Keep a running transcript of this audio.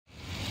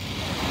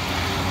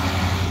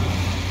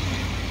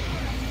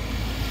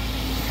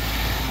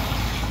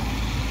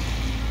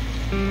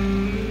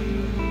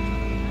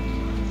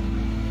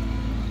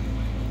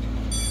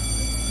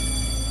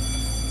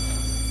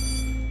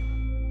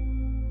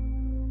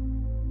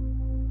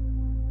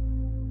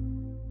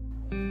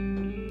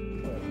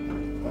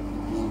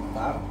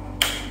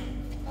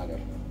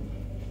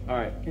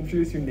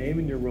Introduce your name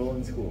and your role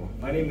in school.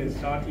 My name is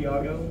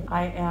Santiago.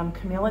 I am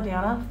Camila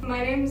Dana.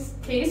 My name's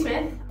Katie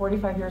Smith.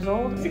 45 years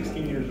old.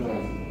 16 years old.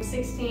 I'm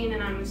 16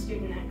 and I'm a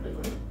student at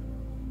Cleveland.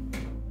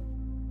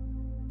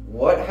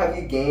 What have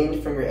you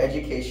gained from your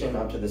education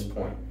up to this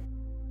point?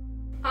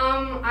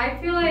 I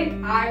feel like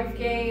I've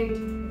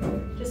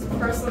gained just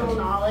personal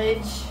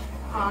knowledge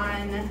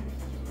on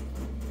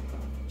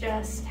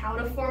just how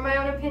to form my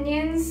own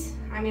opinions.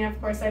 I mean, of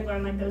course, I've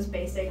learned like those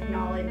basic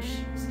knowledge,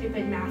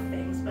 stupid math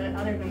things, but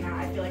other than that,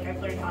 I feel like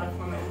I've learned how to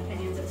form my own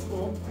opinions at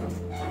school.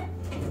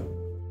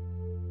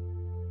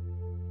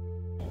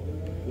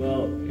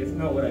 Well, it's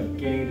not what I've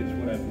gained, it's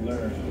what I've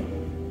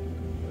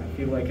learned. I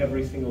feel like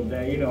every single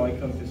day, I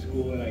come to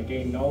school and I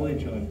gain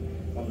knowledge on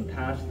the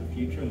past, the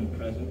future, and the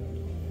present.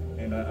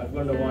 And I've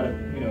learned a lot of,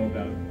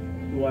 about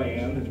who I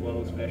am as well,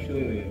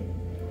 especially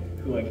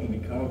who I can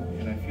become.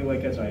 And I feel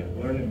like as I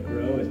learn and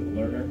grow as a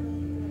learner,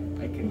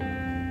 I can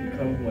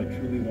become who I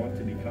truly want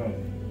to become.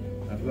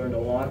 I've learned a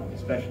lot,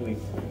 especially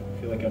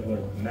I feel like I've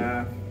learned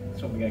math,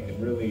 something I can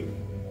really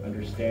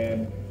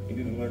understand. I've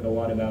even learned a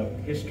lot about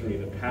history,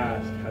 the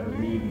past, how to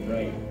read and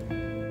write.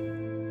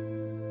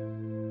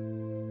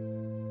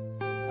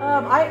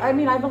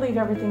 I believe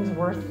everything's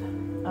worth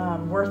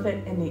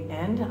it in the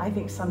end. I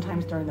think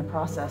sometimes during the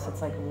process,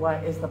 it's like,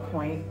 what is the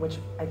point, which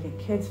I think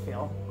kids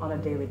feel on a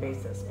daily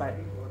basis. But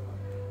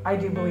I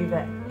do believe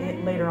that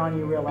later on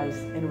you realize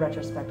in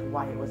retrospect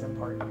why it was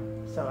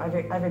important. So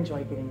I've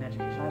enjoyed getting an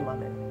education. I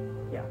love it.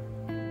 Yeah.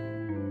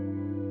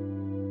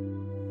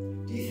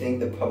 Do you think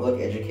the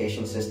public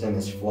education system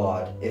is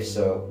flawed? If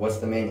so, what's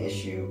the main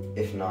issue?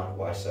 If not,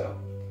 why so?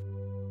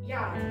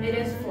 Yeah, it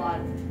is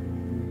flawed.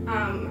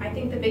 I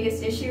think the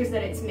biggest issue is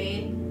that it's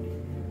made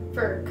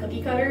for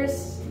cookie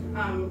cutters.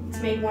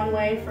 It's made one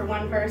way for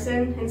one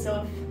person, and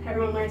so if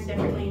everyone learns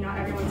differently, not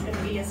everyone's going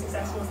to be as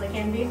successful as they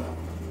can be.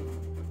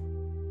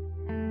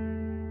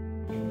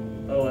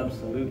 Oh,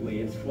 absolutely.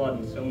 It's flawed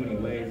in so many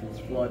ways. It's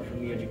flawed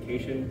from the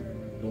education,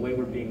 the way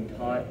we're being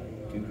taught,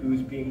 to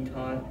who's being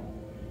taught,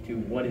 to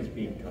what is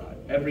being taught.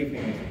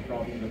 Everything is a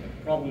problem, but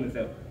the problem is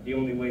that the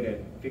only way to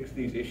fix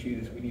these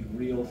issues is we need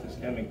real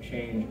systemic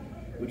change,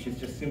 which is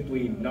just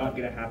simply not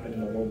going to happen in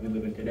the world we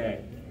live in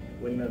today.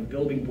 When the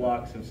building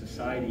blocks of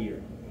society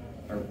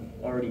are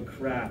already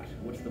cracked,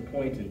 what's the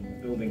point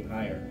in building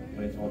higher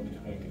when it's all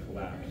just going to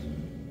collapse?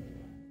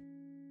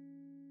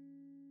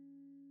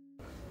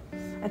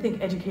 I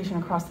think education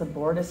across the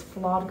board is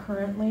flawed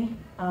currently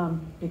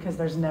because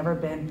there's never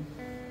been,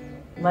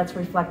 let's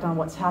reflect on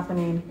what's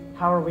happening,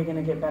 how are we going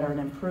to get better and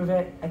improve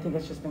it. I think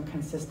it's just been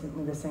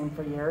consistently the same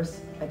for years.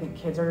 I think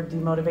kids are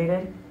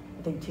demotivated.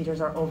 I think teachers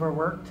are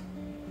overworked.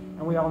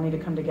 And we all need to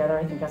come together,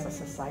 I think, as a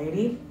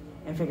society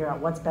and figure out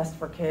what's best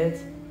for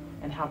kids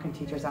and how can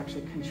teachers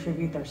actually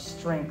contribute their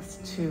strengths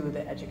to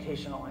the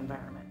educational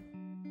environment.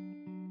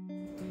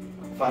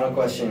 Final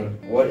question,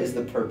 what is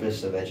the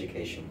purpose of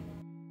education?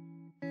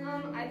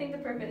 I think the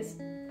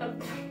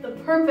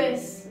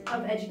purpose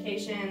of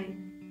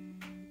education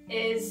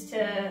is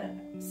to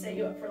set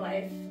you up for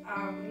life,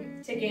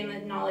 to gain the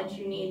knowledge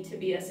you need to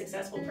be a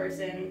successful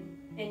person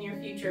in your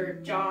future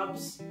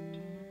jobs,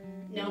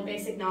 know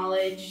basic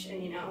knowledge,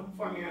 and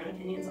form your own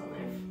opinions on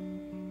life.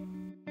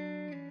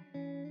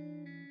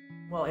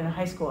 Well, in a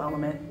high school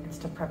element, it's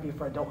to prep you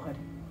for adulthood.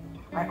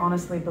 I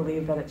honestly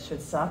believe that it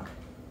should suck.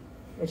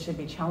 It should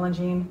be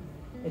challenging.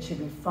 It should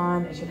be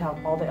fun. It should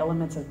have all the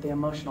elements of the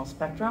emotional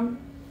spectrum,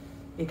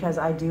 because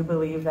I do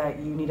believe that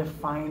you need to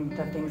find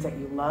the things that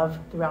you love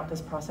throughout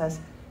this process,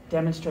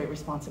 demonstrate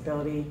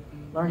responsibility,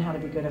 learn how to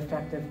be good,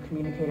 effective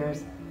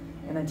communicators,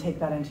 and then take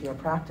that into your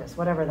practice,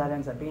 whatever that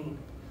ends up being.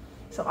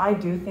 So I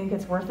do think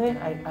it's worth it.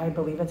 I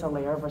believe it's a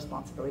layer of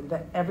responsibility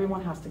that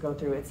everyone has to go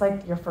through. It's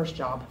like your first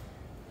job.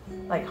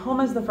 Like home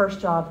is the first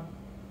job,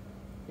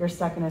 your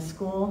second is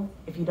school.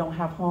 If you don't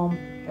have home,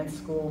 then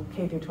school,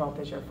 K through 12th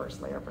is your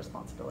first layer of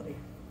responsibility.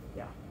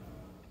 Yeah.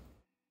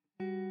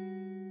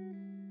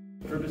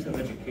 The purpose of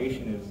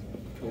education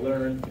is to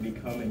learn, to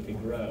become, and to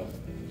grow.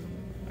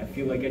 I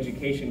feel like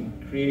education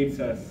creates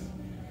us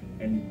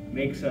and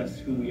makes us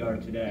who we are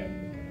today.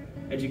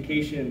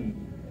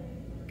 Education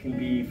can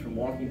be from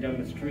walking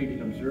down the street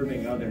and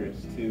observing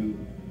others, to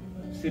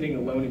sitting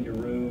alone in your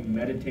room,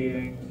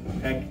 meditating,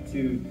 heck,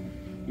 to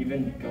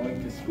even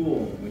going to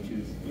school, which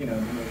is, the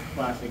most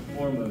classic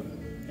form of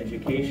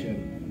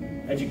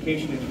education.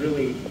 Education is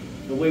really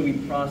the way we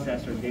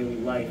process our daily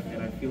life,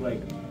 and I feel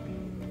like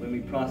when we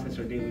process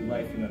our daily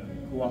life in a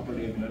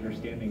cooperative and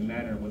understanding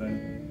manner,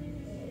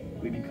 then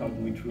we become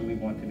who we truly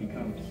want to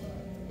become.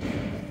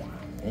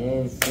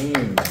 And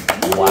scene.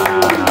 Wow.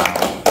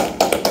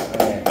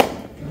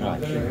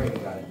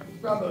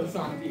 Bravo,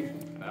 Santi.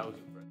 That was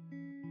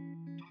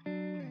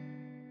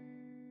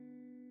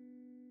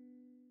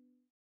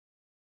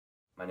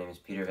My name is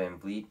Peter Van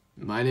Vliet.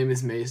 My name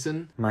is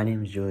Mason. My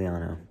name is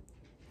Giuliano,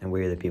 and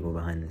we're the people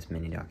behind this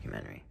mini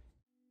documentary.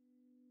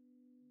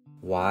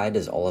 Why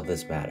does all of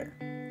this matter?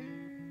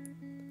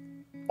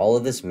 All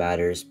of this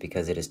matters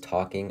because it is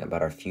talking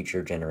about our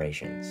future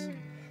generations,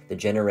 the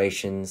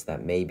generations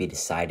that may be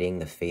deciding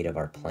the fate of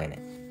our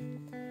planet.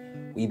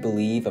 We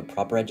believe a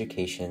proper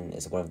education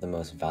is one of the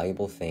most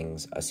valuable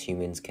things us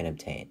humans can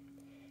obtain.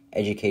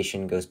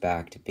 Education goes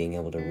back to being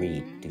able to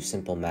read, do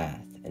simple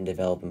math, and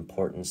develop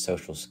important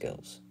social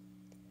skills.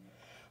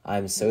 I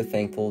am so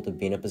thankful to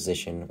be in a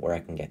position where I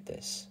can get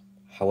this.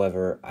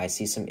 However, I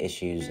see some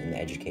issues in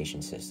the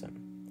education system.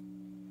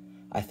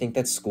 I think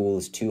that school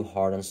is too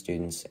hard on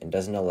students and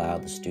doesn't allow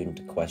the student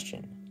to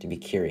question, to be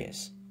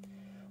curious.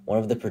 One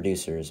of the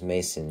producers,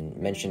 Mason,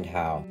 mentioned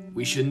how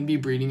we shouldn't be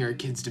breeding our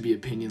kids to be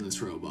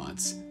opinionless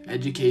robots.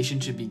 Education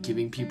should be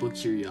giving people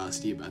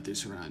curiosity about their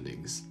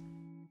surroundings.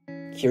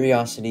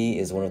 Curiosity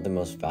is one of the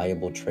most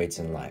valuable traits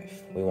in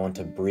life. We want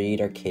to breed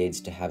our kids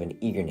to have an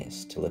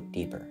eagerness to look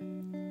deeper.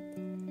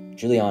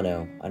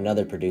 Giuliano,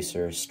 another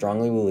producer,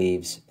 strongly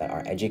believes that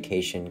our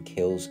education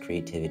kills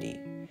creativity.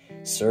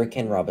 Sir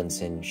Ken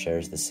Robinson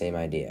shares the same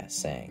idea,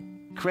 saying,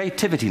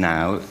 creativity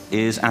now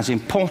is as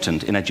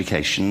important in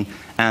education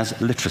as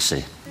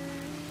literacy,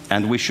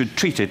 and we should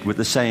treat it with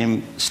the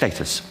same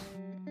status.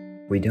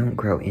 We don't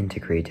grow into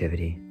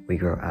creativity, we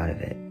grow out of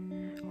it.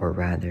 Or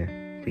rather,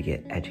 we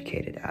get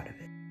educated out of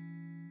it.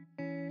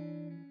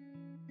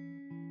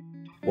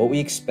 What we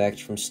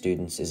expect from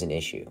students is an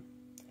issue.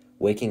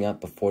 Waking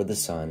up before the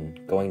sun,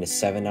 going to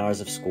 7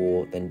 hours of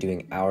school, then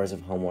doing hours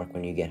of homework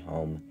when you get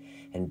home,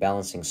 and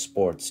balancing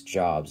sports,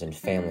 jobs, and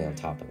family on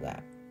top of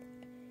that.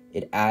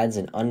 It adds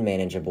an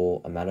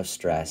unmanageable amount of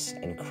stress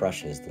and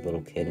crushes the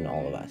little kid in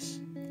all of us.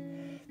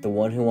 The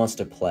one who wants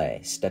to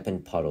play, step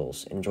in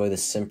puddles, enjoy the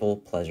simple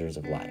pleasures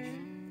of life.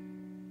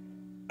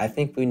 I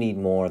think we need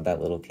more of that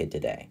little kid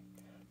today,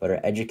 but our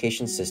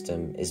education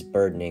system is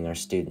burdening our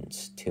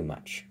students too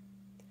much.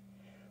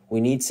 We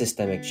need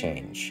systemic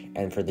change,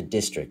 and for the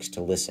districts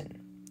to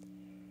listen.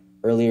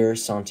 Earlier,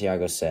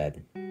 Santiago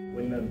said,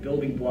 when the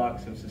building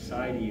blocks of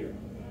society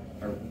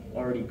are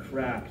already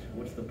cracked,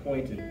 what's the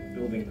point in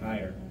building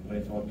higher when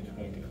it's all just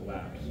going to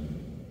collapse?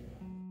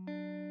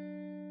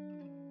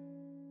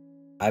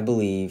 I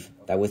believe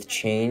that with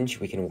change,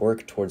 we can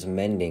work towards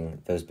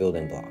mending those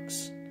building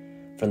blocks.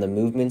 From the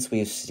movements we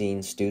have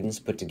seen students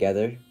put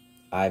together,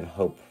 I have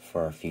hope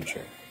for our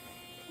future.